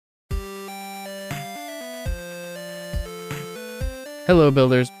Hello,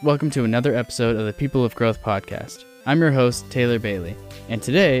 builders. Welcome to another episode of the People of Growth podcast. I'm your host, Taylor Bailey, and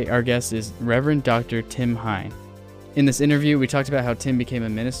today our guest is Reverend Dr. Tim Hine. In this interview, we talked about how Tim became a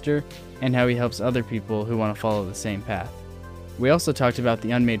minister and how he helps other people who want to follow the same path. We also talked about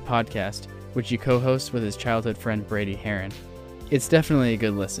the Unmade podcast, which he co-hosts with his childhood friend Brady Heron. It's definitely a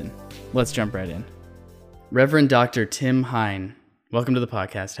good listen. Let's jump right in. Reverend Dr. Tim Hine, welcome to the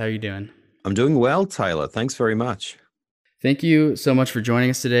podcast. How are you doing? I'm doing well, Taylor. Thanks very much. Thank you so much for joining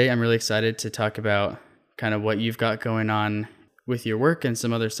us today. I'm really excited to talk about kind of what you've got going on with your work and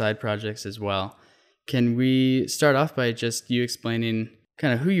some other side projects as well. Can we start off by just you explaining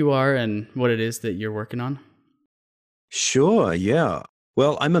kind of who you are and what it is that you're working on? Sure, yeah.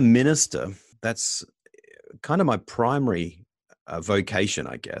 Well, I'm a minister. That's kind of my primary vocation,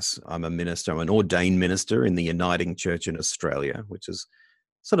 I guess. I'm a minister. I'm an ordained minister in the Uniting Church in Australia, which is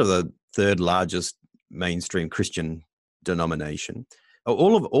sort of the third largest mainstream Christian denomination.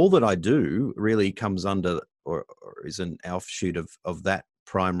 All that I do really comes under or is an offshoot of that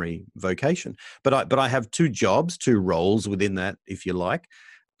primary vocation. But I have two jobs, two roles within that, if you like.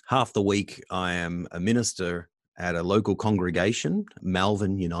 Half the week I am a minister at a local congregation,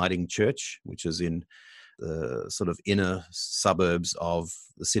 Malvern Uniting Church, which is in the sort of inner suburbs of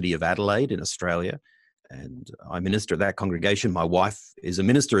the city of Adelaide in Australia. And I minister at that congregation. My wife is a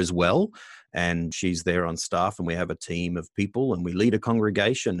minister as well, and she's there on staff, and we have a team of people, and we lead a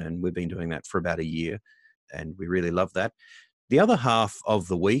congregation, and we've been doing that for about a year, and we really love that. The other half of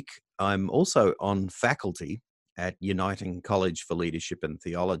the week, I'm also on faculty at Uniting College for Leadership and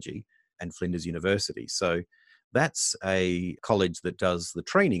Theology and Flinders University. So that's a college that does the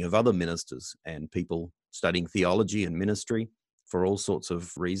training of other ministers and people studying theology and ministry for all sorts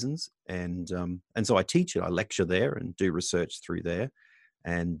of reasons. And so I teach it, I lecture there and do research through there.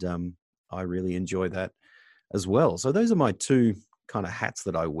 And I really enjoy that as well. So those are my two kind of hats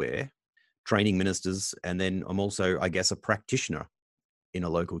that I wear, training ministers. And then I'm also, I guess, a practitioner in a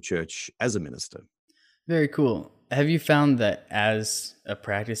local church as a minister. Very cool. Have you found that as a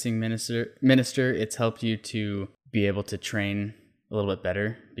practicing minister, it's helped you to be able to train a little bit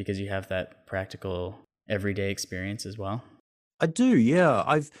better because you have that practical everyday experience as well? I do, yeah.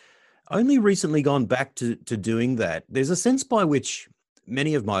 I've only recently gone back to doing that. There's a sense by which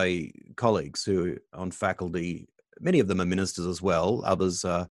many of my colleagues who are on faculty, many of them are ministers as well. Others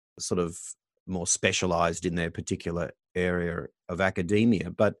are sort of more specialized in their particular area of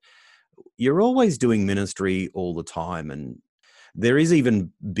academia. But you're always doing ministry all the time. And there is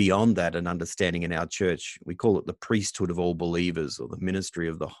even beyond that an understanding in our church. We call it the priesthood of all believers, or the ministry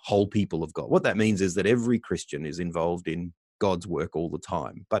of the whole people of God. What that means is that every Christian is involved in God's work all the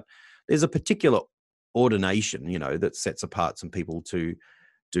time. But there's a particular ordination, that sets apart some people to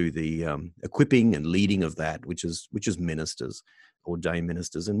do the equipping and leading of that, which is ministers, ordained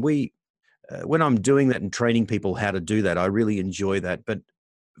ministers. And we, when I'm doing that and training people how to do that, I really enjoy that. But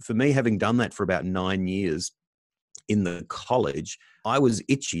for me, having done that for about 9 years in the college, I was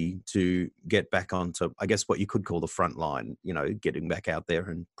itchy to get back onto, I guess, what you could call the front line, getting back out there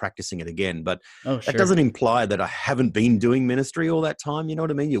and practicing it again. But that doesn't imply that I haven't been doing ministry all that time. You know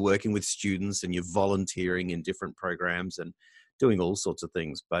what I mean? You're working with students and you're volunteering in different programs and doing all sorts of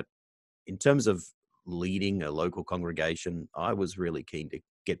things. But in terms of leading a local congregation, I was really keen to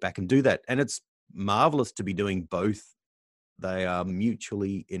get back and do that. And it's marvelous to be doing both. They are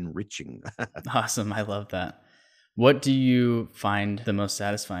mutually enriching. Awesome. I love that. What do you find the most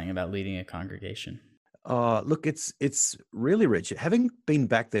satisfying about leading a congregation? Look, it's really rich. Having been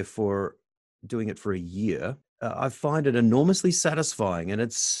back there for doing it for a year, I find it enormously satisfying, and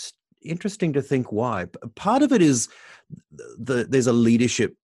it's interesting to think why. Part of it is there's a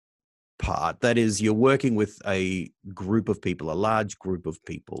leadership part. That is, you're working with a group of people, a large group of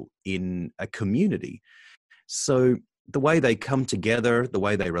people in a community. So the way they come together, the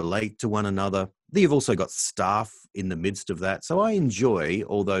way they relate to one another. You've also got staff in the midst of that. So I enjoy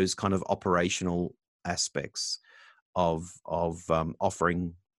all those kind of operational aspects of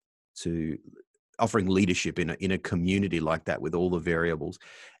offering leadership in a community like that with all the variables.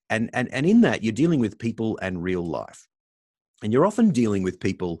 And in that, you're dealing with people and real life. And you're often dealing with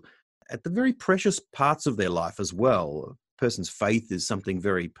people at the very precious parts of their life as well. A person's faith is something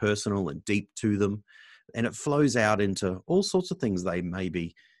very personal and deep to them. And it flows out into all sorts of things they may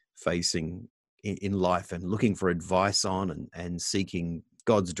be facing in life and looking for advice on and seeking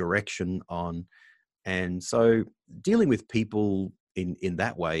God's direction on. And so dealing with people in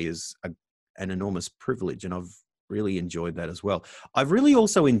that way is an enormous privilege. And I've really enjoyed that as well. I've really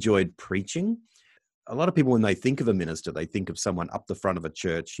also enjoyed preaching. a lot of people, when they think of a minister, they think of someone up the front of a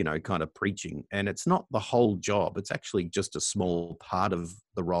church, kind of preaching. And it's not the whole job. It's actually just a small part of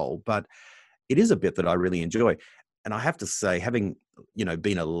the role, but it is a bit that I really enjoy. And I have to say, having,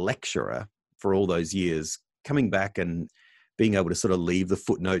 been a lecturer for all those years, coming back and being able to sort of leave the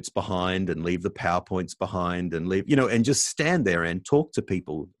footnotes behind and leave the PowerPoints behind and leave, and just stand there and talk to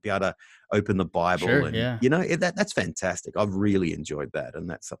people, be able to open the Bible Sure, and, yeah. that's fantastic. I've really enjoyed that. And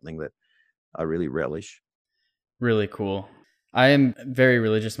that's something that I really relish. Really cool. I am very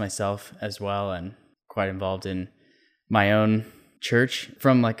religious myself as well, and quite involved in my own church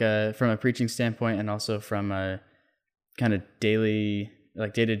from a preaching standpoint, and also from a kind of daily,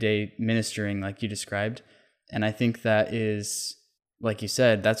 like day-to-day ministering like you described. And I think that is, like you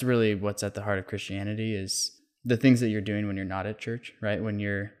said, that's really what's at the heart of Christianity, is the things that you're doing when you're not at church, right? When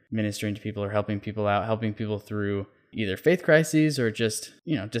you're ministering to people or helping people out, helping people through either faith crises or just,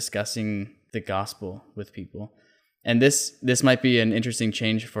 discussing the gospel with people. And this might be an interesting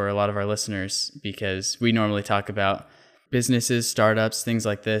change for a lot of our listeners, because we normally talk about businesses, startups, things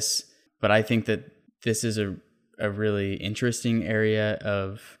like this. But I think that this is a really interesting area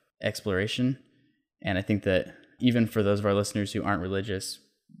of exploration. And I think that even for those of our listeners who aren't religious,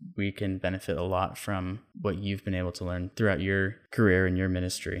 we can benefit a lot from what you've been able to learn throughout your career and your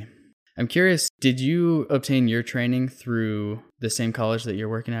ministry. I'm curious, did you obtain your training through the same college that you're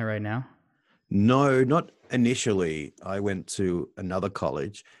working at right now? No, not initially. I went to another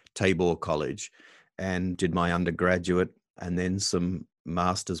college, Tabor College, and did my undergraduate and then some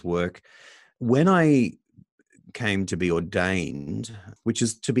master's work. When I came to be ordained, which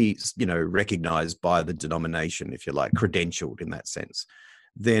is to be, recognized by the denomination, if you like, credentialed in that sense,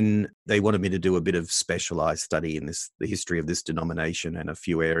 then they wanted me to do a bit of specialized study in the history of this denomination and a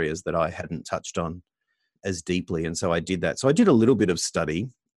few areas that I hadn't touched on as deeply. And so I did that. So I did a little bit of study,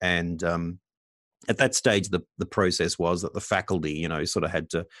 and at that stage, the process was that the faculty, sort of had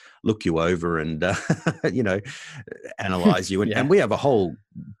to look you over and, analyze you. Yeah. And we have a whole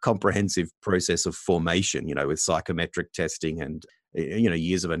comprehensive process of formation, with psychometric testing and,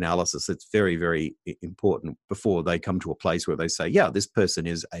 years of analysis. It's very, very important before they come to a place where they say, yeah, this person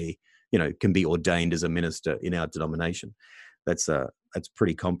is can be ordained as a minister in our denomination. That's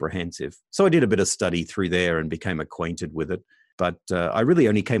pretty comprehensive. So I did a bit of study through there and became acquainted with it. But I really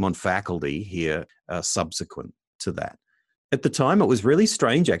only came on faculty here subsequent to that. At the time, it was really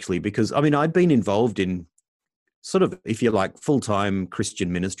strange, actually, because, I'd been involved in sort of, if you like, full-time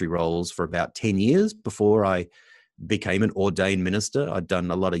Christian ministry roles for about 10 years before I became an ordained minister. I'd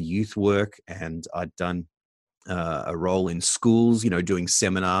done a lot of youth work, and I'd done a role in schools, doing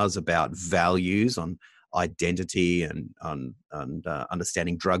seminars about values on identity and on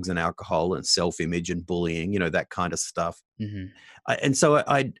understanding drugs and alcohol and self-image and bullying, that kind of stuff. Mm-hmm. And so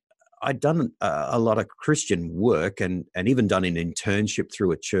I'd done a lot of Christian work and even done an internship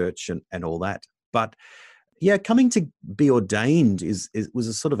through a church and all that. But yeah, coming to be ordained was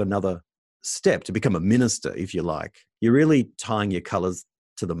a sort of another step to become a minister, if you like. You're really tying your colors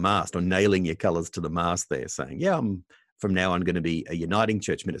to the mast, or nailing your colors to the mast there, saying, yeah, from now on going to be a Uniting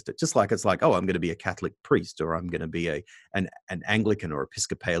Church minister. Just like it's like, oh, I'm going to be a Catholic priest, or I'm going to be an Anglican or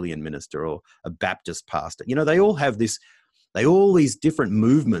Episcopalian minister, or a Baptist pastor. They all have this, all these different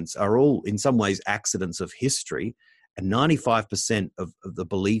movements are all in some ways accidents of history, and 95% of the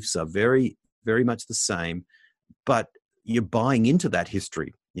beliefs are very, very much the same, but you're buying into that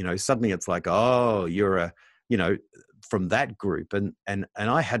history. Suddenly it's like, oh, you're from that group, and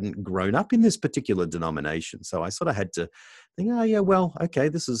I hadn't grown up in this particular denomination, so I sort of had to think, oh yeah, well, okay,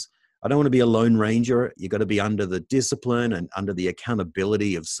 I don't want to be a lone ranger. You got to be under the discipline and under the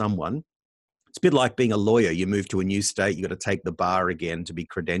accountability of someone. It's a bit like being a lawyer. You move to a new state, you got to take the bar again to be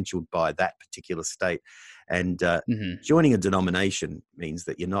credentialed by that particular state. And Mm-hmm. joining a denomination means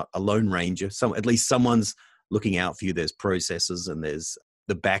that you're not a lone ranger. At least someone's looking out for you. There's processes, and there's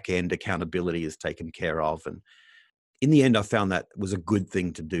the back end accountability is taken care of. And in the end, I found that was a good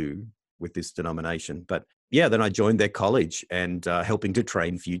thing to do with this denomination. But yeah, then I joined their college and helping to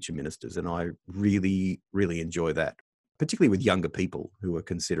train future ministers. And I really, really enjoy that, particularly with younger people who are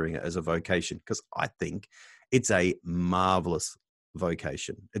considering it as a vocation, because I think it's a marvelous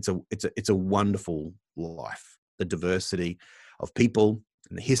vocation. It's a wonderful life. The diversity of people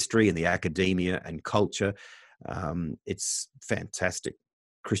and the history and the academia and culture. It's fantastic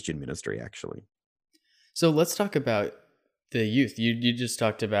Christian ministry, actually. So let's talk about the youth. You just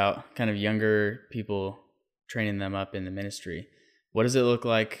talked about kind of younger people, training them up in the ministry. What does it look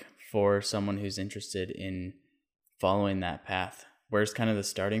like for someone who's interested in following that path? Where's kind of the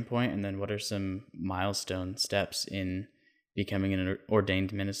starting point, and then what are some milestone steps in becoming an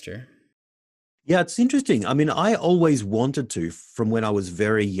ordained minister? Yeah, it's interesting. I mean, I always wanted to from when I was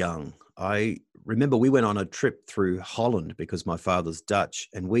very young. I remember we went on a trip through Holland because my father's Dutch,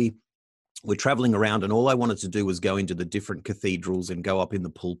 and we were traveling around, and all I wanted to do was go into the different cathedrals and go up in the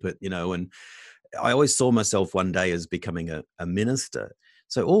pulpit, and I always saw myself one day as becoming a minister.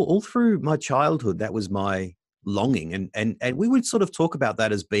 So all through my childhood, that was my longing. And we would sort of talk about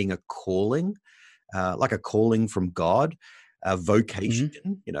that as being a calling, like a calling from God, a Hmm. vocation,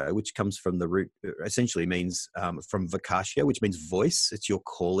 which comes from the root, essentially means from vocatio, which means voice. It's your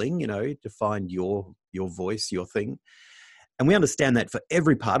calling, to find your voice, your thing. And we understand that for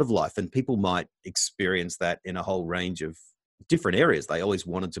every part of life, and people might experience that in a whole range of different areas. They always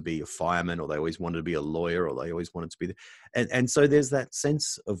wanted to be a fireman, or they always wanted to be a lawyer, or they always wanted to be and so there's that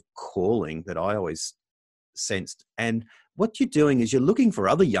sense of calling that I always sensed. And what you're doing is you're looking for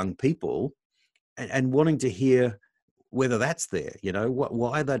other young people and wanting to hear whether that's there.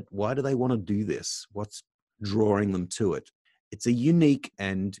 Why do they want to do this? What's drawing them to it? It's a unique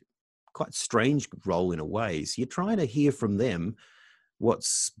and quite strange role in a way. So you're trying to hear from them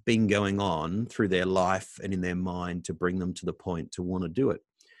what's been going on through their life and in their mind to bring them to the point to want to do it.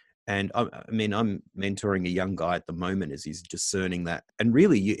 And I mean, I'm mentoring a young guy at the moment as he's discerning that. And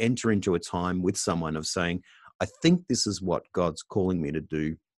really, you enter into a time with someone of saying, I think this is what God's calling me to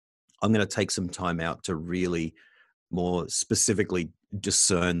do. I'm going to take some time out to really more specifically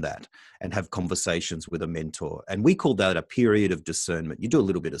discern that and have conversations with a mentor. And we call that a period of discernment. You do a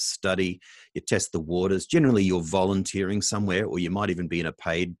little bit of study, you test the waters. Generally, you're volunteering somewhere, or you might even be in a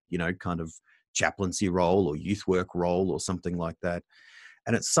paid, kind of chaplaincy role or youth work role or something like that.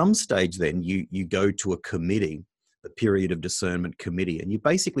 And at some stage, then you go to a committee, the period of discernment committee, and you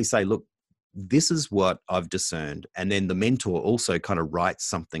basically say, look, this is what I've discerned. And then the mentor also kind of writes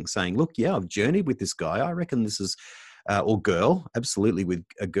something saying, look, yeah, I've journeyed with this guy. I reckon this is, or girl, absolutely with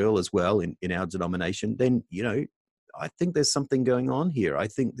a girl as well in our denomination. Then, I think there's something going on here. I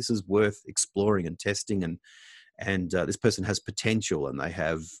think this is worth exploring and testing. And this person has potential, and they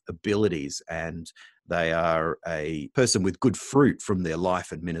have abilities, and they are a person with good fruit from their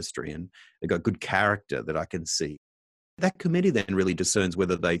life and ministry, and they've got good character that I can see. That committee then really discerns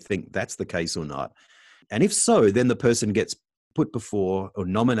whether they think that's the case or not. And if so, then the person gets put before or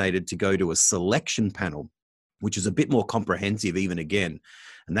nominated to go to a selection panel, which is a bit more comprehensive, even again.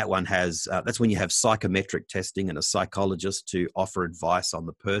 And that one has, that's when you have psychometric testing and a psychologist to offer advice on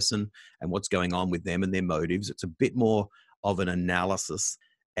the person and what's going on with them and their motives. It's a bit more of an analysis.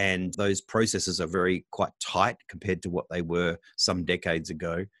 And those processes are very quite tight compared to what they were some decades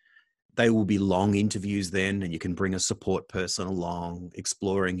ago. They will be long interviews then, and you can bring a support person along,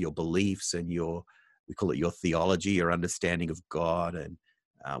 exploring your beliefs and we call it your theology, your understanding of God, and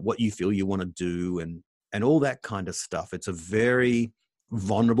what you feel you want to do, and all that kind of stuff. It's a very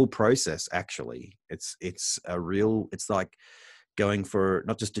vulnerable process, actually. It's like going for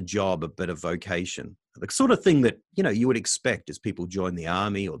not just a job, but a vocation. The sort of thing that, you would expect as people join the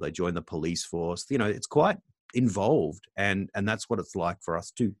army or they join the police force. It's quite involved, and that's what it's like for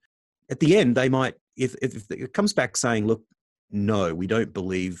us too. At the end, they might, if it comes back saying, look, no, we don't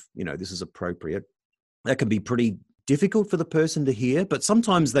believe, this is appropriate, that can be pretty difficult for the person to hear. But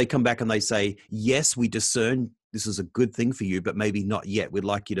sometimes they come back and they say, yes, we discern this is a good thing for you, but maybe not yet. We'd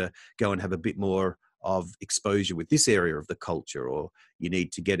like you to go and have a bit more of exposure with this area of the culture, or you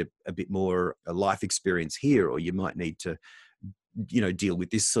need to get a bit more a life experience here, or you might need to, deal with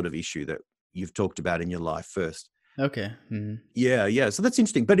this sort of issue that you've talked about in your life first. Okay. Hmm. Yeah, yeah. So that's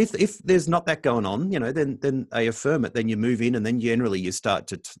interesting. But if there's not that going on, then they affirm it. Then you move in, and then generally you start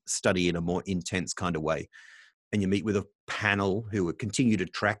to study in a more intense kind of way, and you meet with a panel who will continue to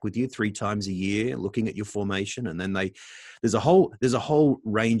track with you 3 times a year, looking at your formation. And then there's a whole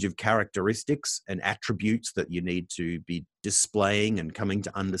range of characteristics and attributes that you need to be displaying and coming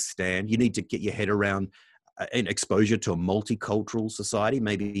to understand. You need to get your head around an exposure to a multicultural society.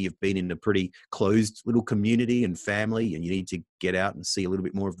 Maybe you've been in a pretty closed little community and family, and you need to get out and see a little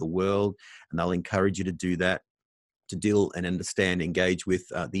bit more of the world. And they'll encourage you to do that, to deal and understand, engage with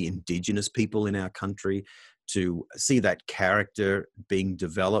the indigenous people in our country, to see that character being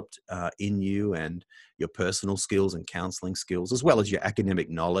developed in you, and your personal skills and counseling skills, as well as your academic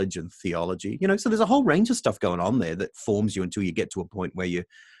knowledge and theology. So there's a whole range of stuff going on there that forms you until you get to a point where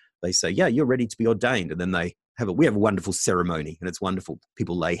they say, yeah, you're ready to be ordained. And then we have a wonderful ceremony, and it's wonderful.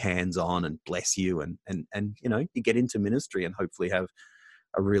 People lay hands on and bless you, and you get into ministry and hopefully have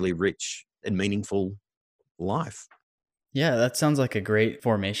a really rich and meaningful life. Yeah, that sounds like a great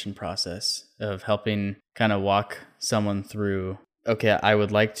formation process of helping kind of walk someone through, okay, I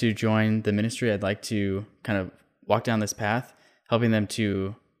would like to join the ministry. I'd like to kind of walk down this path, helping them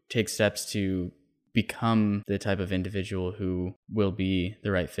to take steps to become the type of individual who will be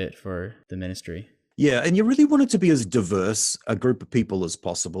the right fit for the ministry. Yeah, and you really want it to be as diverse a group of people as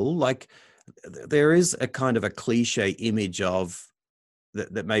possible. Like there is a kind of a cliche image of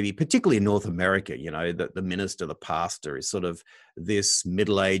that maybe particularly in North America, that the minister, the pastor is sort of this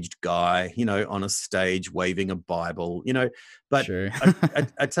middle-aged guy, on a stage waving a Bible, but Sure.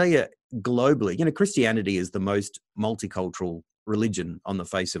 I tell you, globally, Christianity is the most multicultural religion on the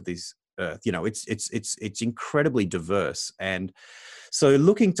face of this earth. It's incredibly diverse. And so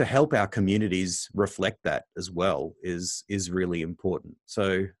looking to help our communities reflect that as well is really important.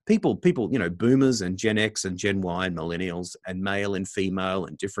 So people, boomers and Gen X and Gen Y and millennials and male and female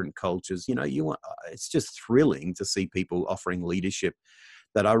and different cultures, it's just thrilling to see people offering leadership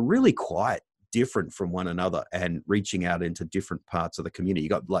that are really quite different from one another and reaching out into different parts of the community. You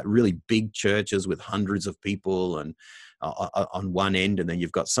got like really big churches with hundreds of people and on one end, and then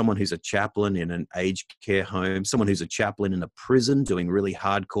you've got someone who's a chaplain in an aged care home, someone who's a chaplain in a prison doing really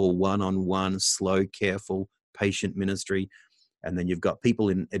hardcore one-on-one, slow, careful patient ministry. And then you've got people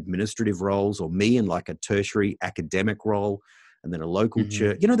in administrative roles, or me in like a tertiary academic role, and then a local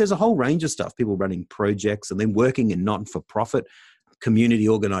church. There's a whole range of stuff, people running projects and then working in not-for-profit community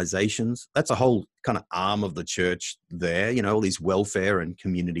organizations. That's a whole kind of arm of the church there, all these welfare and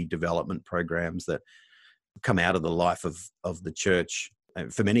community development programs that come out of the life of the church.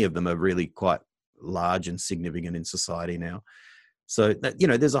 And for many of them are really quite large and significant in society now. So that,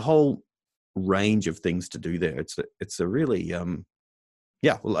 there's a whole range of things to do there. It's a really,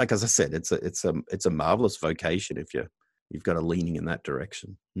 like as I said, it's a marvelous vocation if you've got a leaning in that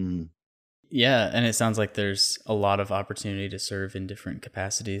direction. Mm. Yeah, and it sounds like there's a lot of opportunity to serve in different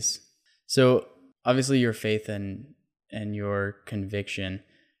capacities. So obviously your faith and your conviction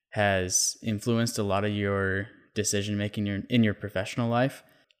has influenced a lot of your decision making in your professional life.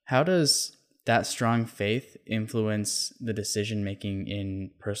 How does that strong faith influence the decision making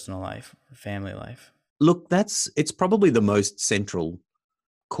in personal life or family life? Look, it's probably the most central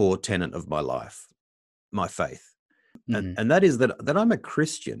core tenet of my life, my faith. Mm-hmm. And that is that I'm a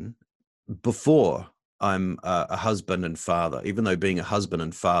Christian before I'm a husband and father, even though being a husband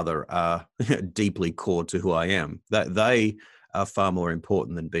and father are deeply core to who I am, that they are far more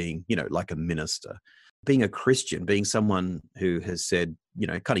important than being, like a minister. Being a Christian, being someone who has said,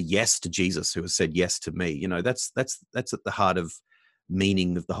 kind of yes to Jesus, who has said yes to me, that's at the heart of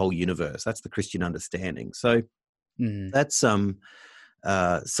meaning of the whole universe. That's the Christian understanding. So that's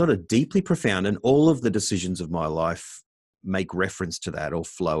sort of deeply profound, and all of the decisions of my life make reference to that or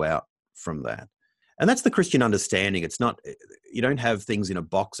flow out from that. And that's the Christian understanding. It's not, you don't have things in a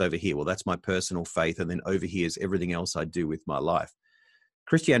box over here. Well, that's my personal faith. And then over here is everything else I do with my life.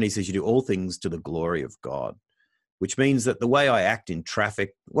 Christianity says you do all things to the glory of God, which means that the way I act in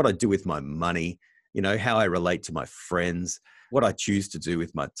traffic, what I do with my money, how I relate to my friends, what I choose to do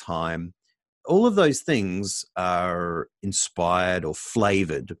with my time, all of those things are inspired or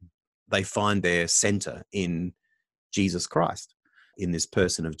flavored. They find their center in Jesus Christ, in this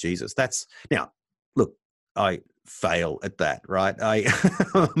person of Jesus. Now, look, I fail at that, right?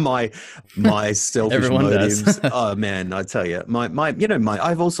 My selfish Everyone motives. does. Oh man, I tell you, I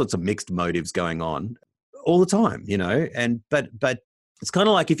have all sorts of mixed motives going on all the time, but it's kind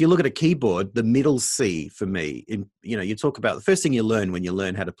of like if you look at a keyboard, the middle C for me, you talk about the first thing you learn when you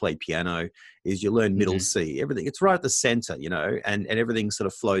learn how to play piano is you learn middle C. Everything, it's right at the center, and everything sort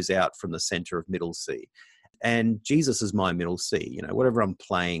of flows out from the center of middle C. And Jesus is my middle C. Whatever I'm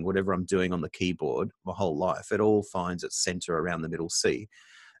playing, whatever I'm doing on the keyboard, my whole life, it all finds its center around the middle C,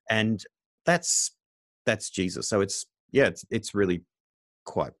 and that's Jesus. So it's really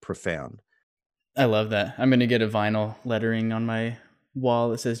quite profound. I love that. I'm going to get a vinyl lettering on my wall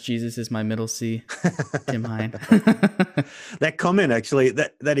that says Jesus is my middle C, Tim Hine. That comment, actually,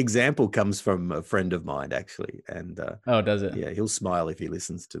 that example comes from a friend of mine, actually. And oh, does it? Yeah, he'll smile if he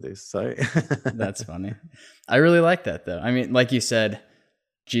listens to this. So That's funny. I really like that, though. I mean, like you said,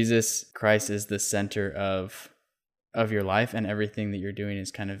 Jesus Christ is the center of your life, and everything that you're doing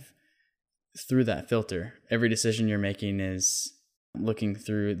is kind of through that filter. Every decision you're making is looking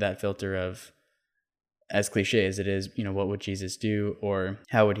through that filter of, as cliche as it is, what would Jesus do, or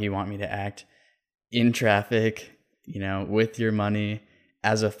how would he want me to act in traffic, with your money,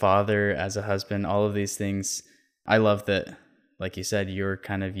 as a father, as a husband, all of these things. I love that, like you said, you're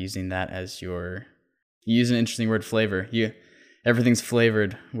kind of using that as you use an interesting word, flavor. Everything's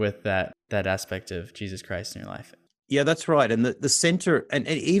flavored with that aspect of Jesus Christ in your life. Yeah, that's right. And the center, and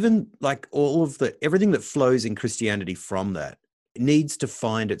even like all of everything that flows in Christianity from that, needs to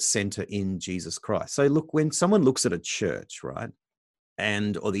find its center in Jesus Christ. So look, when someone looks at a church, right,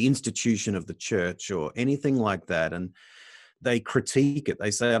 or the institution of the church or anything like that, and they critique it.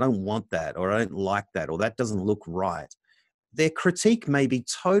 They say, I don't want that, or I don't like that, or that doesn't look right. Their critique may be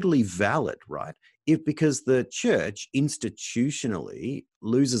totally valid, right? Because the church institutionally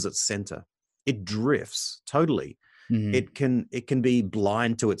loses its center. It drifts totally. Hmm. It can be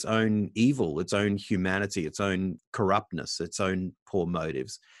blind to its own evil, its own humanity, its own corruptness, its own poor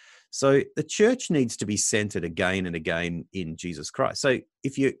motives. So the church needs to be centered again and again in Jesus Christ. So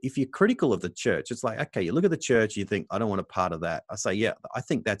if you're critical of the church, it's like, okay, you look at the church, you think, I don't want a part of that. I say, yeah, I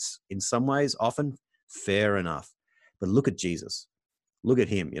think that's in some ways often fair enough. But look at Jesus. Look at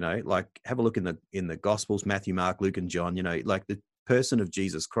him, like have a look in the Gospels, Matthew, Mark, Luke, and John, like the person of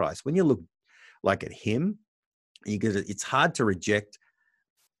Jesus Christ. When you look like at him, it's hard to reject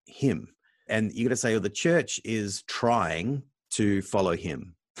him. And you got to say, oh, the church is trying to follow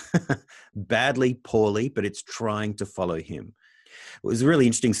him. Badly, poorly, but it's trying to follow him. It was a really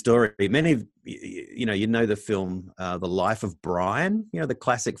interesting story. Many of you know the film The Life of Brian, the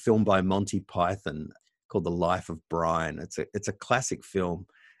classic film by Monty Python called The Life of Brian. It's a classic film,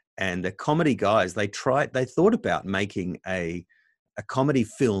 and the comedy guys, they thought about making a comedy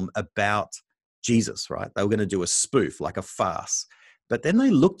film about Jesus, right? They were going to do a spoof, like a farce. But then they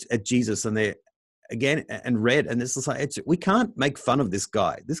looked at Jesus and read, and this is like, we can't make fun of this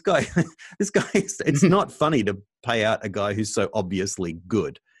guy. This guy, it's not funny to pay out a guy who's so obviously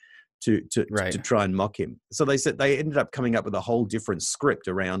good to try and mock him. So they ended up coming up with a whole different script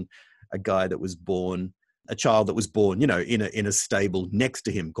around a guy that was born, a child that was born, in a stable next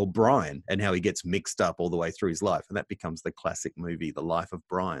to him called Brian, and how he gets mixed up all the way through his life. And that becomes the classic movie, The Life of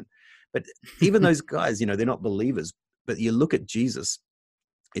Brian. But even those guys, they're not believers, but you look at Jesus,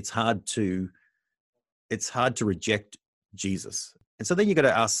 it's hard to reject Jesus. And so then you got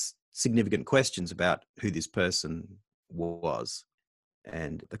to ask significant questions about who this person was.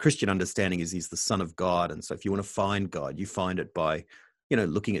 And the Christian understanding is he's the Son of God. And so if you want to find God, you find it by,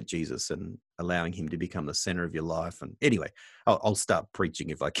 looking at Jesus and allowing him to become the center of your life. And anyway, I'll start preaching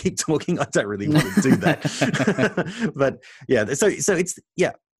if I keep talking. I don't really want to do that. But yeah,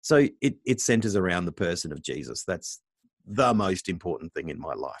 so it centers around the person of Jesus. That's the most important thing in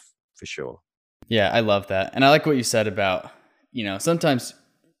my life, for sure. Yeah, I love that. And I like what you said about, sometimes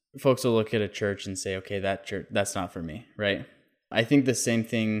folks will look at a church and say, okay, that church, that's not for me, right? I think the same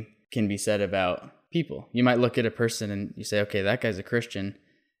thing can be said about people. You might look at a person and you say, okay, that guy's a Christian.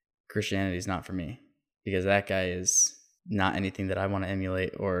 Christianity is not for me because that guy is not anything that I want to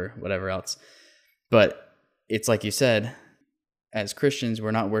emulate or whatever else. But it's like you said, as Christians,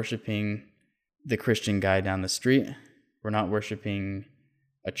 we're not worshiping the Christian guy down the street. We're not worshiping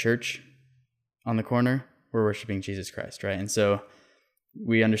a church on the corner. We're worshiping Jesus Christ, right? And so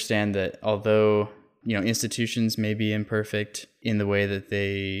we understand that although, institutions may be imperfect in the way that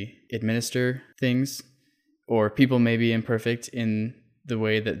they administer things, or people may be imperfect in the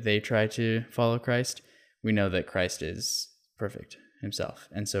way that they try to follow Christ, we know that Christ is perfect himself.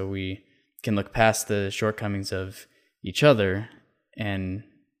 And so we can look past the shortcomings of each other and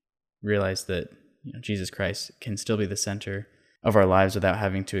realize that Jesus Christ can still be the center of our lives without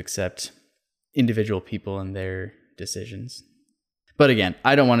having to accept individual people and their decisions. But again,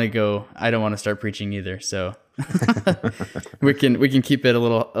 I don't want to start preaching either. So we can keep it a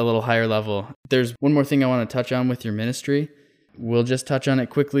little higher level. There's one more thing I want to touch on with your ministry. We'll just touch on it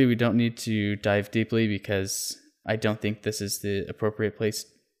quickly. We don't need to dive deeply because I don't think this is the appropriate place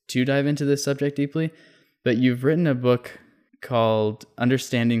to dive into this subject deeply. But you've written a book called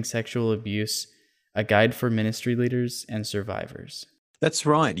Understanding Sexual Abuse, a guide for ministry leaders and survivors. That's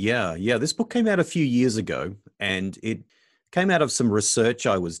right. Yeah. This book came out a few years ago, and it came out of some research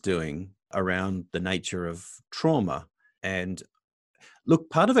I was doing around the nature of trauma. And look,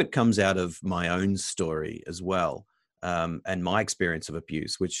 part of it comes out of my own story as well, and my experience of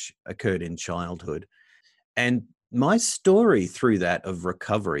abuse, which occurred in childhood. And my story through that of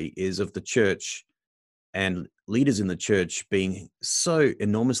recovery is of the church and leaders in the church being so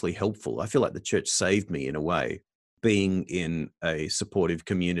enormously helpful. I feel like the church saved me in a way, being in a supportive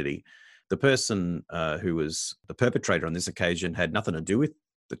community. The person who was the perpetrator on this occasion had nothing to do with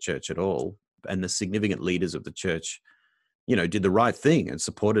the church at all. And the significant leaders of the church, did the right thing and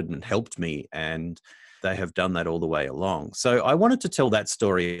supported and helped me. And they have done that all the way along. So I wanted to tell that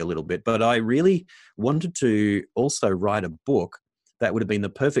story a little bit, but I really wanted to also write a book that would have been the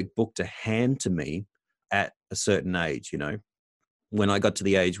perfect book to hand to me at a certain age, when I got to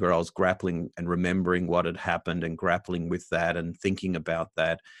the age where I was grappling and remembering what had happened and grappling with that and thinking about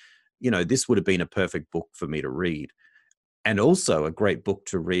that, this would have been a perfect book for me to read. And also a great book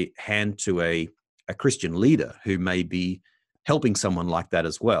to hand to a Christian leader who may be helping someone like that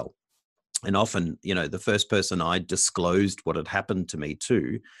as well. And often, the first person I disclosed what had happened to me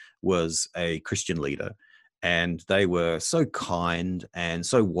to was a Christian leader. And they were so kind and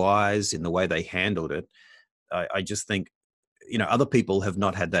so wise in the way they handled it. I just think, other people have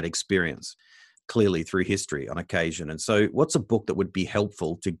not had that experience clearly through history on occasion. And so what's a book that would be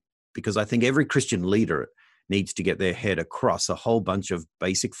helpful because I think every Christian leader needs to get their head across a whole bunch of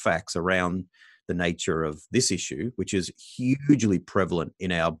basic facts around the nature of this issue, which is hugely prevalent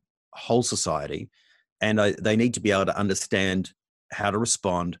in our whole society. And they need to be able to understand how to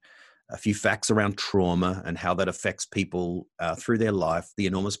respond, a few facts around trauma and how that affects people through their life, the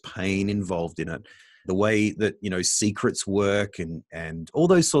enormous pain involved in it, the way that, secrets work and all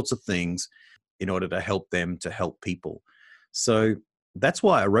those sorts of things in order to help them to help people. So that's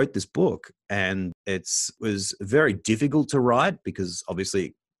why I wrote this book. And it was very difficult to write because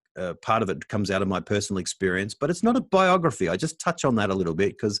obviously part of it comes out of my personal experience, but it's not a biography. I just touch on that a little bit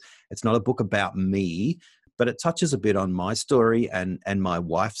because it's not a book about me, but it touches a bit on my story and my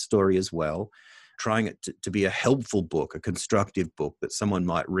wife's story as well, trying it to be a helpful book, a constructive book that someone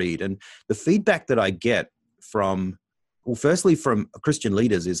might read. And the feedback that I get firstly from Christian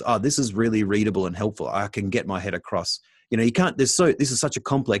leaders is, this is really readable and helpful. I can get my head across. This is such a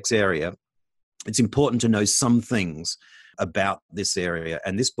complex area. It's important to know some things about this area.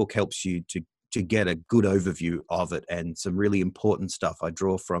 And this book helps you to get a good overview of it and some really important stuff. I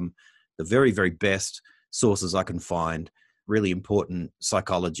draw from the very, very best sources I can find, really important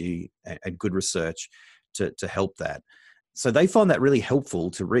psychology and good research to help that. So they find that really helpful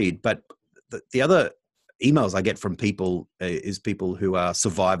to read. But the other emails I get from people is people who are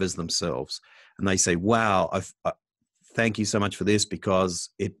survivors themselves. And they say, wow, thank you so much for this because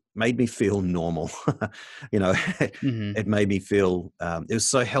it made me feel normal. Mm-hmm. It made me feel, it was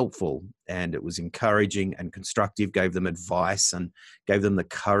so helpful and it was encouraging and constructive, gave them advice and gave them the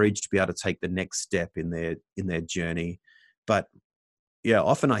courage to be able to take the next step in their journey. But yeah,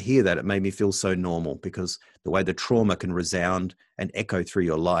 often I hear that it made me feel so normal because the way the trauma can resound and echo through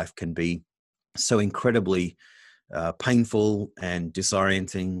your life can be so incredibly painful and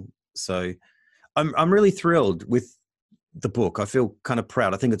disorienting. So I'm really thrilled with the book. I feel kind of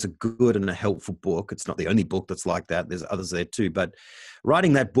proud. I think it's a good and a helpful book. It's not the only book that's like that. There's others there too. But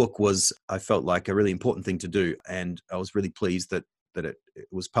writing that book I felt like a really important thing to do. And I was really pleased that it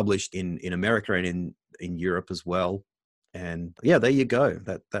was published in America and in Europe as well. And yeah, there you go.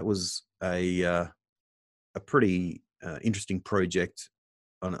 That was a pretty interesting project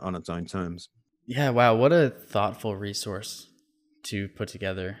on its own terms. Yeah, wow, what a thoughtful resource to put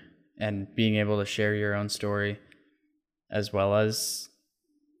together, and being able to share your own story as well as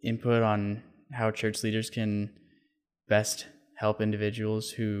input on how church leaders can best help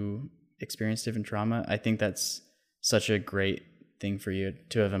individuals who experience different trauma. I think that's such a great thing for you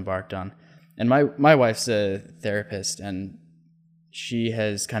to have embarked on. And my wife's a therapist, and she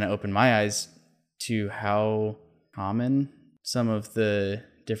has kind of opened my eyes to how common some of the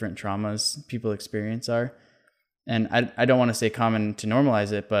different traumas people experience are. And I don't want to say common to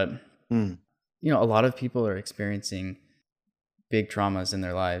normalize it, but a lot of people are experiencing big traumas in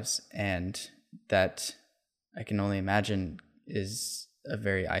their lives, and that I can only imagine is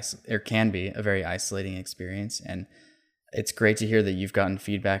can be a very isolating experience. And it's great to hear that you've gotten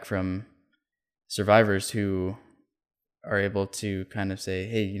feedback from survivors who are able to kind of say,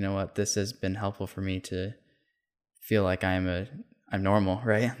 hey, you know what, this has been helpful for me to feel like I'm normal,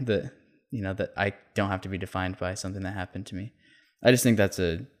 right? That I don't have to be defined by something that happened to me. I just think that's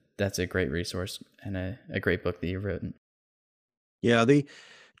a great resource and a great book that you've written. Yeah, the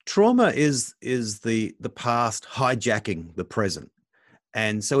trauma is the past hijacking the present.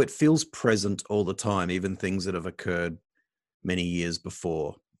 And so it feels present all the time, even things that have occurred many years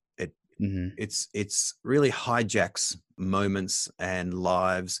before. It's really hijacks moments and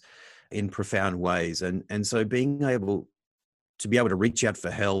lives in profound ways. And so being able to reach out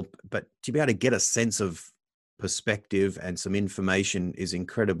for help, but to be able to get a sense of perspective and some information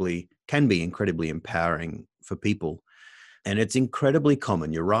can be incredibly empowering for people. And it's incredibly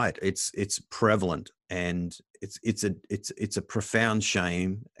common. You're right. It's prevalent, and it's a profound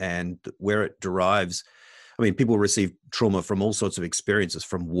shame. And where it derives, I mean, people receive trauma from all sorts of experiences,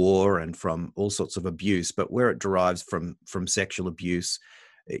 from war and from all sorts of abuse. But where it derives from sexual abuse,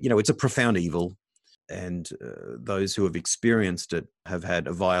 it's a profound evil. And those who have experienced it have had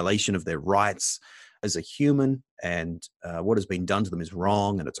a violation of their rights as a human, and what has been done to them is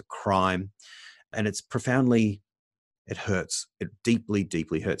wrong, and it's a crime, and it hurts. It deeply,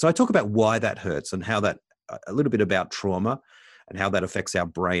 deeply hurts. So I talk about why that hurts and how a little bit about trauma and how that affects our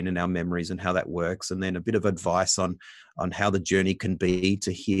brain and our memories and how that works. And then a bit of advice on how the journey can be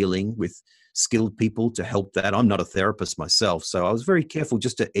to healing with skilled people to help that. I'm not a therapist myself, so I was very careful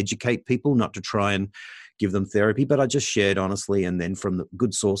just to educate people, not to try and give them therapy, but I just shared honestly and then from the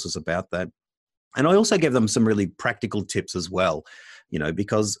good sources about that. And I also gave them some really practical tips as well,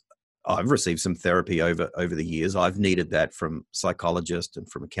 because I've received some therapy over the years. I've needed that from psychologist and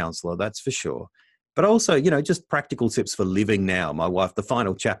from a counselor, that's for sure. But also, just practical tips for living now. My wife, the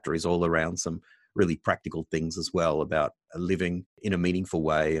final chapter is all around some really practical things as well about living in a meaningful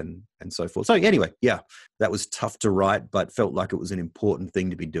way and so forth. So anyway, yeah, that was tough to write, but felt like it was an important thing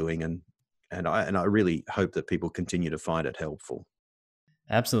to be doing. And I really hope that people continue to find it helpful.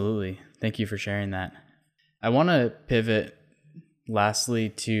 Absolutely. Thank you for sharing that. I want to pivot lastly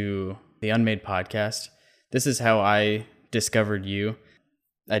to the Unmade podcast. This is how I discovered you.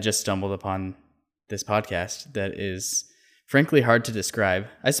 I just stumbled upon this podcast that is frankly hard to describe.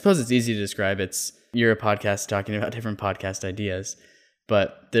 I suppose it's easy to describe. You're a podcast talking about different podcast ideas,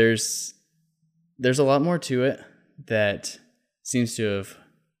 but there's a lot more to it that seems to have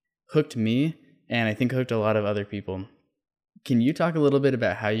hooked me, and I think hooked a lot of other people. Can you talk a little bit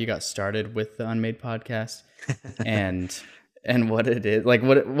about how you got started with the Unmade podcast and what it is, like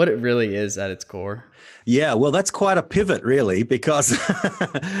what it really is at its core? Yeah, well, that's quite a pivot, really, because look,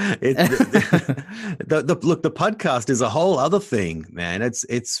 the podcast is a whole other thing, man.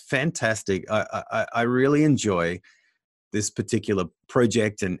 It's fantastic. I really enjoy this particular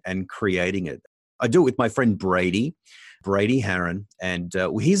project and creating it. I do it with my friend Brady Haran, and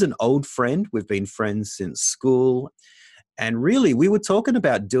he's an old friend. We've been friends since school. And really, we were talking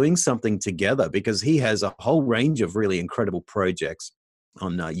about doing something together because he has a whole range of really incredible projects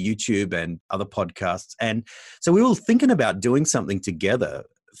on YouTube and other podcasts. And so we were thinking about doing something together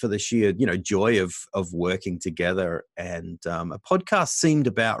for the sheer, joy of working together. And a podcast seemed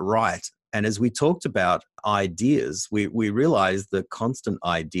about right. And as we talked about ideas, we realized the constant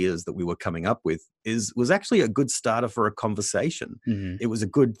ideas that we were coming up with was actually a good starter for a conversation. Mm-hmm. It was a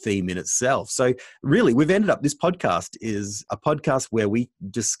good theme in itself. So really, we've ended up, this podcast is a podcast where we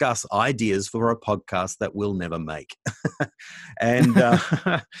discuss ideas for a podcast that we'll never make. And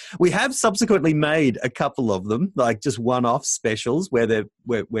we have subsequently made a couple of them, like just one-off specials where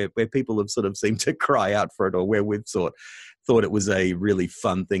people have sort of seemed to cry out for it, or where we've thought it was a really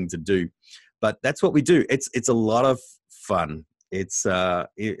fun thing to do. But that's what we do. It's a lot of fun. It's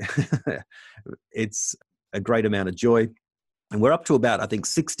it's a great amount of joy. And we're up to about, I think,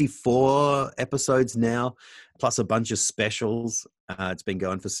 64 episodes now, plus a bunch of specials. It's been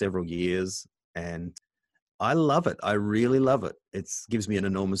going for several years, and I love it. I really love it. It gives me an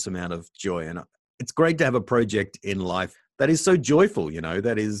enormous amount of joy. And it's great to have a project in life that is so joyful,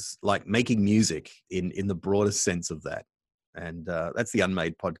 that is like making music in the broadest sense of that. And that's the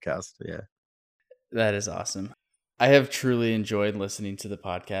Unmade podcast. Yeah. That is awesome. I have truly enjoyed listening to the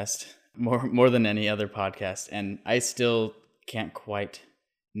podcast more than any other podcast. And I still can't quite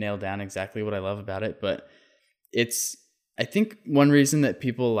nail down exactly what I love about it. But I think one reason that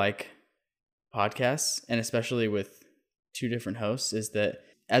people like podcasts, and especially with two different hosts, is that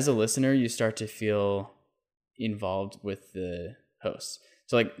as a listener, you start to feel involved with the hosts.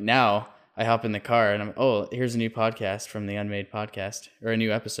 So like now I hop in the car and here's a new podcast from the Unmade podcast, or a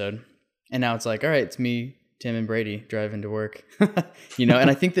new episode. And now it's like, all right, it's me, Tim, and Brady driving to work, and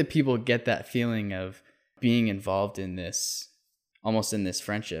I think that people get that feeling of being involved in this, almost in this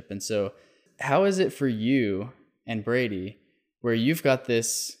friendship. And so how is it for you and Brady, where you've got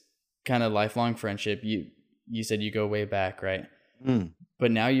this kind of lifelong friendship? You said you go way back, right? Mm.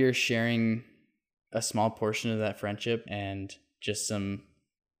 But now you're sharing a small portion of that friendship and just some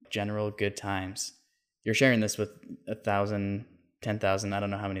general good times. You're sharing this with 1,000, 10,000, I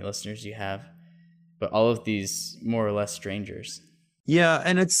don't know how many listeners you have, but all of these more or less strangers. Yeah,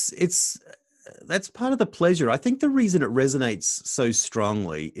 and it's that's part of the pleasure. I think the reason it resonates so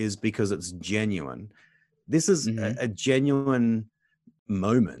strongly is because it's genuine. This is a genuine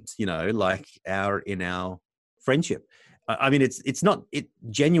moment, like in our friendship. I mean, it's not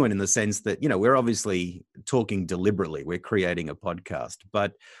genuine in the sense that, we're obviously talking deliberately. We're creating a podcast,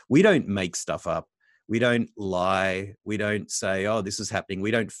 but we don't make stuff up. We don't lie. We don't say, "Oh, this is happening."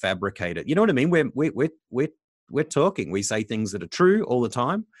 We don't fabricate it. You know what I mean? We're talking. We say things that are true all the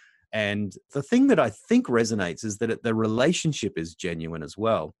time. And the thing that I think resonates is that the relationship is genuine as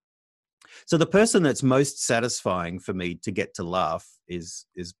well. So the person that's most satisfying for me to get to laugh is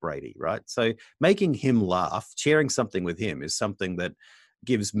Brady, right? So making him laugh, sharing something with him, is something that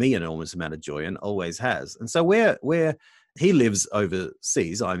gives me an enormous amount of joy, and always has. And so where he lives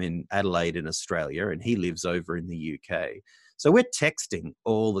overseas, I'm in Adelaide in Australia, and he lives over in the UK. So we're texting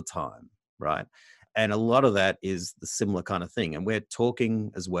all the time, right? And a lot of that is the similar kind of thing. And we're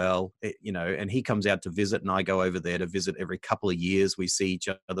talking as well, and he comes out to visit and I go over there to visit every couple of years. We see each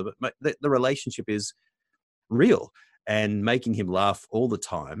other, but the relationship is real, and making him laugh all the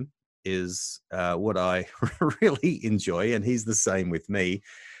time is what I really enjoy. And he's the same with me.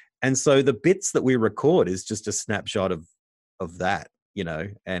 And so the bits that we record is just a snapshot of that,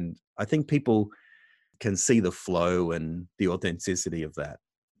 and I think people can see the flow and the authenticity of that.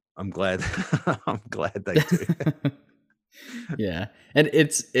 I'm glad I'm glad they do. Yeah. And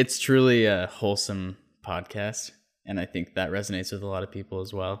it's truly a wholesome podcast, and I think that resonates with a lot of people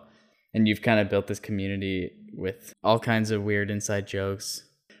as well. And you've kind of built this community with all kinds of weird inside jokes.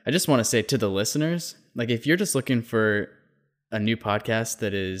 I just want to say to the listeners, like, if you're just looking for a new podcast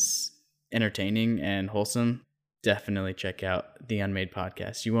that is entertaining and wholesome, definitely check out the Unmade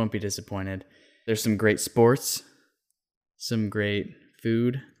Podcast. You won't be disappointed. There's some great sports, some great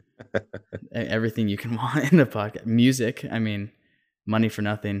food, everything you can want in a podcast. Music, I mean, money for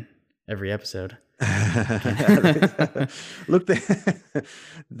nothing every episode. Look,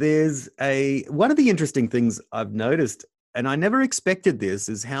 there's one of the interesting things I've noticed, and I never expected this,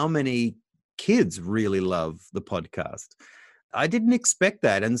 is how many kids really love the podcast. I didn't expect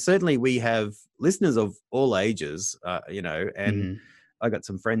that. And certainly we have listeners of all ages, and I got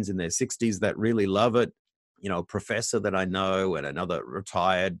some friends in their 60s that really love it. A professor that I know and another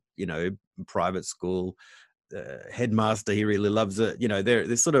retired, private school headmaster, he really loves it.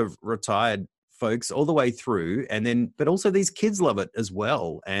 They're sort of retired folks all the way through. But also these kids love it as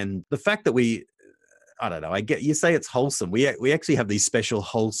well. And the fact that I don't know, you say it's wholesome. We actually have these special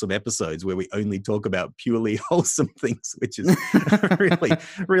wholesome episodes where we only talk about purely wholesome things, which is really,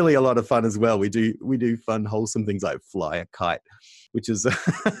 really a lot of fun as well. We do fun, wholesome things like fly a kite, which is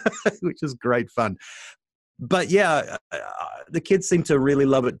great fun. But yeah, the kids seem to really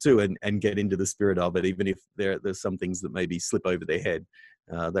love it too, and get into the spirit of it, even if there's some things that maybe slip over their head.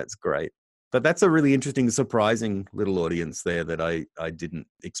 That's great. But that's a really interesting, surprising little audience there that I didn't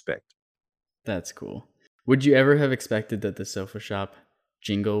expect. That's cool. Would you ever have expected that the Sofa Shop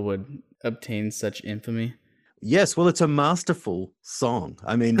jingle would obtain such infamy? Yes, well, it's a masterful song.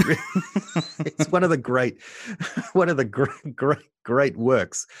 I mean, it's one of the great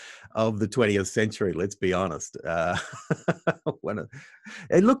works of the 20th century. Let's be honest.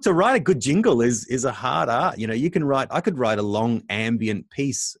 Look, to write a good jingle is a hard art. I could write a long ambient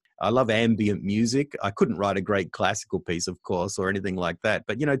piece. I love ambient music. I couldn't write a great classical piece, of course, or anything like that.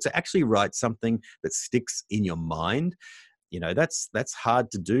 But to actually write something that sticks in your mind, that's hard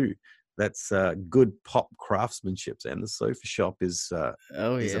to do. That's good pop craftsmanship, and the Sofa Shop is a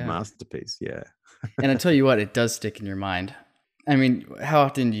masterpiece. Yeah. And I tell you what, it does stick in your mind. I mean, how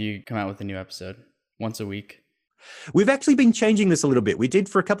often do you come out with a new episode? Once a week? We've actually been changing this a little bit. We did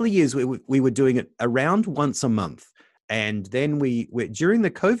for a couple of years. We were doing it around once a month, and then we during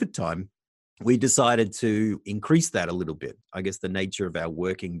the COVID time, we decided to increase that a little bit. I guess the nature of our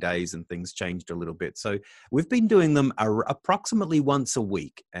working days and things changed a little bit. So we've been doing them approximately once a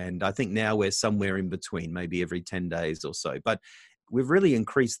week. And I think now we're somewhere in between, maybe every 10 days or so. But we've really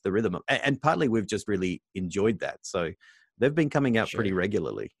increased the rhythm. And partly we've just really enjoyed that. So they've been coming out pretty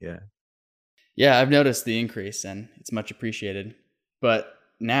regularly. Yeah. Yeah, I've noticed the increase, and it's much appreciated. But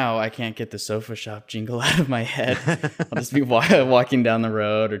now I can't get the Sofa Shop jingle out of my head. I'll just be walking down the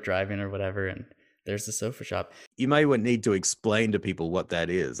road or driving or whatever, and there's the Sofa Shop. You may need to explain to people what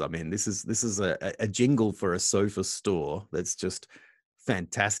that is. I mean, this is a jingle for a sofa store that's just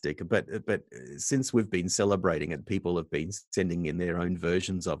fantastic. But since we've been celebrating it, people have been sending in their own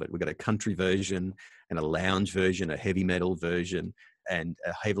versions of it. We've got a country version and a lounge version, a heavy metal version, and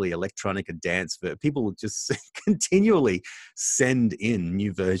a heavily electronic and dance version. People will just continually send in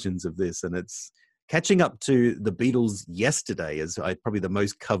new versions of this, and it's catching up to the Beatles' Yesterday as probably the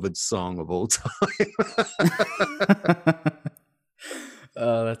most covered song of all time.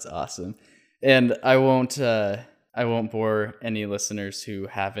 Oh, that's awesome. And I won't bore any listeners who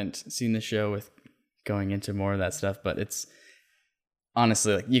haven't seen the show with going into more of that stuff, but it's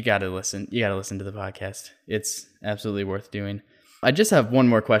honestly, like, you got to listen to the podcast. It's absolutely worth doing. I just have one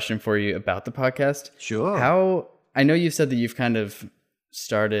more question for you about the podcast. Sure. I know you said that you've kind of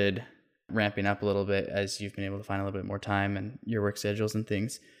started ramping up a little bit as you've been able to find a little bit more time and your work schedules and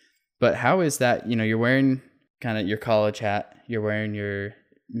things. But how is that, you're wearing kind of your college hat, you're wearing your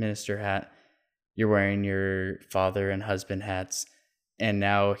minister hat, you're wearing your father and husband hats, and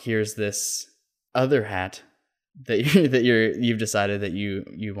now here's this other hat that you've decided that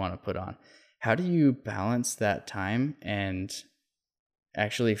you want to put on. How do you balance that time and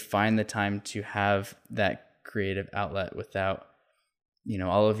actually find the time to have that creative outlet without,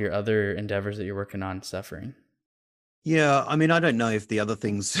 all of your other endeavors that you're working on suffering. Yeah, I mean, I don't know if the other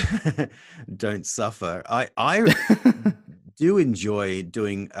things don't suffer. I do enjoy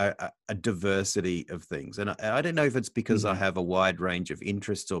doing a diversity of things, and I don't know if it's because I Mhm. have a wide range of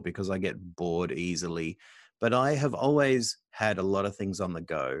interests or because I get bored easily, but I have always had a lot of things on the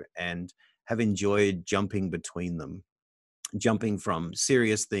go and have enjoyed jumping between them, jumping from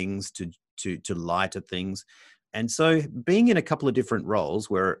serious things to lighter things. And so being in a couple of different roles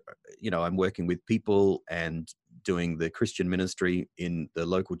where I'm working with people and doing the Christian ministry in the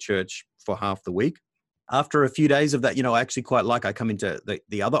local church for half the week, after a few days of that, I actually quite like, I come into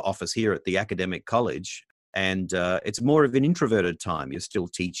the other office here at the academic college, and it's more of an introverted time. You're still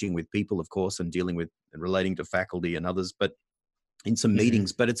teaching with people, of course, and dealing with and relating to faculty and others, but in some Mhm.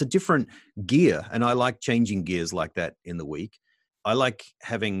 meetings, but it's a different gear. And I like changing gears like that in the week. I like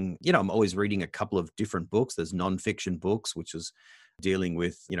having, I'm always reading a couple of different books. There's nonfiction books, which is dealing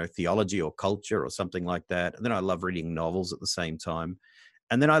with, theology or culture or something like that. And then I love reading novels at the same time.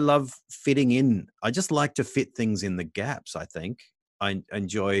 And then I love fitting in. I just like to fit things in the gaps, I think. I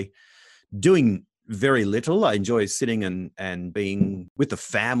enjoy doing very little. I enjoy sitting and being with the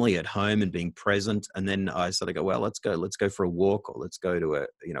family at home and being present. And then I sort of go, well, let's go for a walk, or let's go to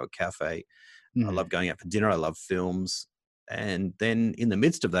a cafe. I Mhm. love going out for dinner. I love films. And then in the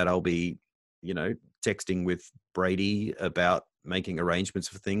midst of that, I'll be, texting with Brady about making arrangements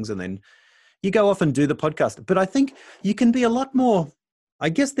for things. And then you go off and do the podcast. But I think you can be a lot more. I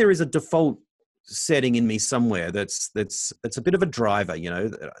guess there is a default setting in me somewhere that's a bit of a driver,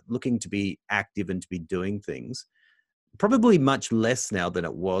 looking to be active and to be doing things. Probably much less now than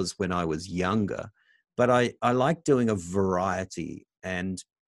it was when I was younger, but I like doing a variety, and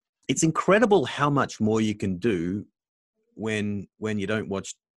it's incredible how much more you can do when you don't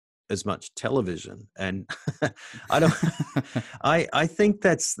watch as much television. And I don't I think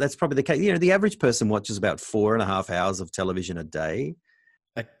that's probably the case. The average person watches about 4.5 hours of television a day.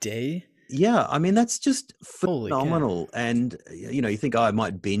 A day? Yeah, I mean, that's just Holy cow. phenomenal. And you think, oh, I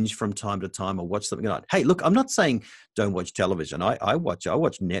might binge from time to time or watch something like. Hey, look, I'm not saying don't watch television. I watch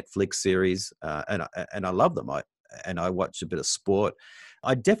Netflix series, and I love them. I watch a bit of sport.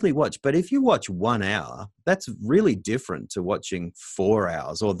 I definitely watch, but if you watch 1 hour, that's really different to watching 4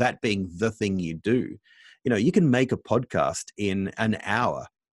 hours, or that being the thing you do. You can make a podcast in an hour.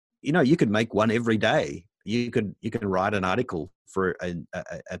 You could make one every day. You can write an article for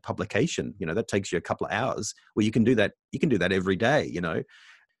a publication. That takes you a couple of hours. Well, you can do that. You can do that every day.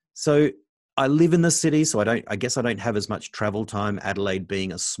 So I live in the city, so I guess I don't have as much travel time. Adelaide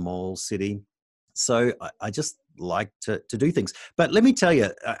being a small city, so I just like to do things. But let me tell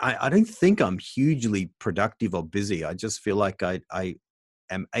you, I don't think I'm hugely productive or busy. I just feel like I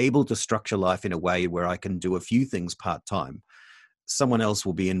am able to structure life in a way where I can do a few things part time. Someone else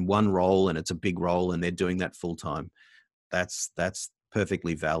will be in one role and it's a big role and they're doing that full time. That's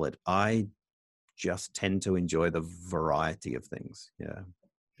perfectly valid. I just tend to enjoy the variety of things. Yeah.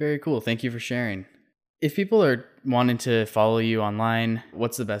 Very cool. Thank you for sharing. If people are wanting to follow you online,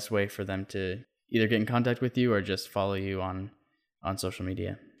 what's the best way for them to either get in contact with you or just follow you on social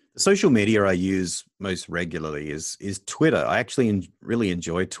media? The social media I use most regularly is Twitter. I actually really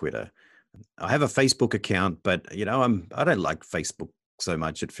enjoy Twitter. I have a Facebook account, but I don't like Facebook so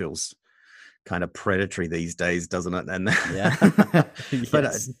much. It feels kind of predatory these days, doesn't it? And Yeah. but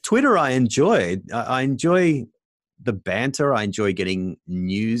Yes. Twitter, I enjoy. I enjoy the banter. I enjoy getting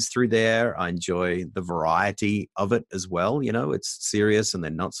news through there. I enjoy the variety of it as well. It's serious and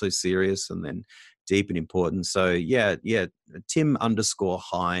then not so serious and then deep and important. So yeah,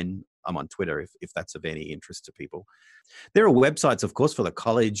 Tim_Hein. I'm on Twitter if that's of any interest to people. There are websites, of course, for the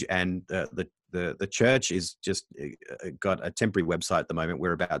college, and the church is just got a temporary website at the moment.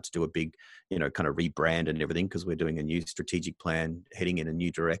 We're about to do a big, kind of rebrand and everything because we're doing a new strategic plan, heading in a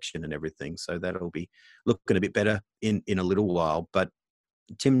new direction and everything. So that'll be looking a bit better in a little while. But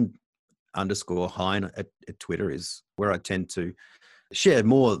Tim_Hein at Twitter is where I tend to share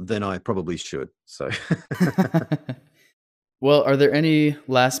more than I probably should. So. Well, are there any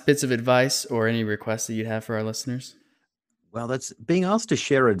last bits of advice or any requests that you'd have for our listeners? Well, that's being asked to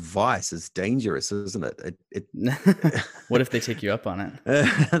share advice is dangerous, isn't it? What if they take you up on it?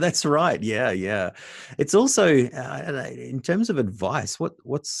 That's right. Yeah, yeah. It's also in terms of advice.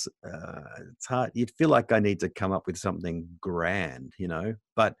 What's it's hard. You'd feel like I need to come up with something grand,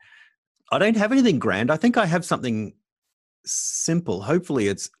 but I don't have anything grand. I think I have something simple. Hopefully,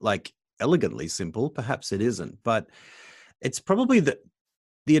 it's like elegantly simple. Perhaps it isn't, but it's probably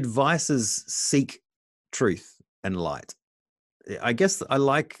the advice is seek truth and light. I guess I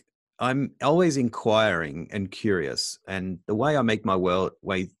like I'm always inquiring and curious. And the way I make my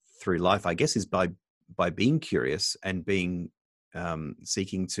way through life, I guess, is by being curious and being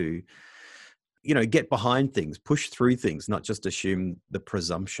seeking to, get behind things, push through things, not just assume the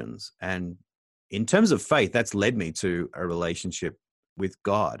presumptions. And in terms of faith, that's led me to a relationship with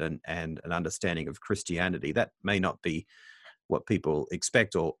God and an understanding of Christianity. That may not be what people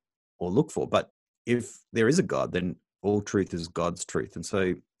expect or look for, but if there is a God, then all truth is God's truth. And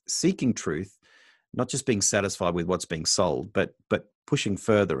so seeking truth, not just being satisfied with what's being sold, but pushing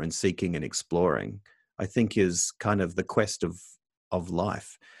further and seeking and exploring, I think is kind of the quest of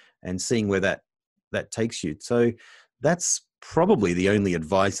life, and seeing where that takes you. So that's probably the only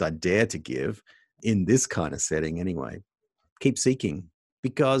advice I dare to give in this kind of setting anyway. Keep seeking,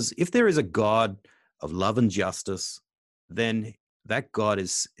 because if there is a God of love and justice, then that God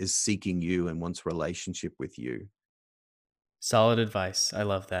is seeking you and wants relationship with you. Solid advice. I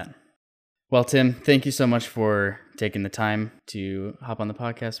love that. Well, Tim, thank you so much for taking the time to hop on the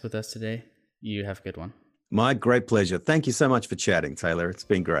podcast with us today. You have a good one. My great pleasure. Thank you so much for chatting, Taylor. It's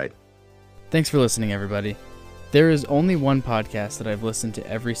been great. Thanks for listening, everybody. There is only one podcast that I've listened to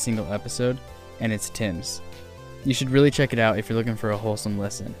every single episode, and it's Tim's. You should really check it out if you're looking for a wholesome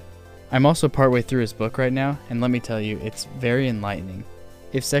listen. I'm also partway through his book right now, and let me tell you, it's very enlightening.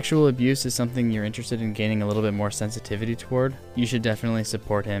 If sexual abuse is something you're interested in gaining a little bit more sensitivity toward, you should definitely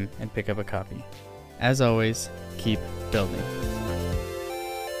support him and pick up a copy. As always, keep building.